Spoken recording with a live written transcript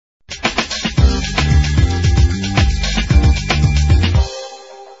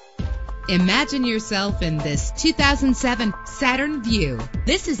Imagine yourself in this 2007 Saturn VUE.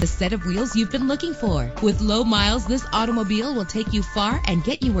 This is the set of wheels you've been looking for. With low miles, this automobile will take you far and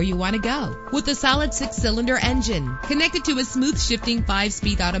get you where you want to go. With a solid 6-cylinder engine connected to a smooth shifting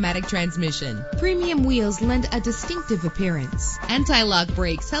 5-speed automatic transmission, premium wheels lend a distinctive appearance. Anti-lock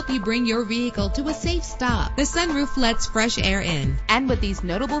brakes help you bring your vehicle to a safe stop. The sunroof lets fresh air in. And with these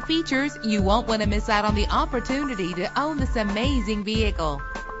notable features, you won't want to miss out on the opportunity to own this amazing vehicle.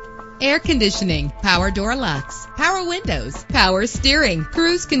 Air conditioning, power door locks, power windows, power steering,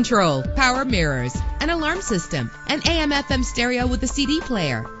 cruise control, power mirrors, an alarm system, an AM/FM stereo with a CD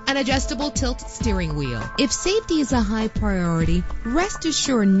player, an adjustable tilt steering wheel. If safety is a high priority, rest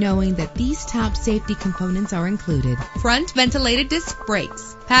assured knowing that these top safety components are included. Front ventilated disc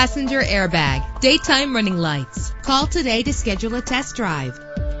brakes, passenger airbag, daytime running lights. Call today to schedule a test drive.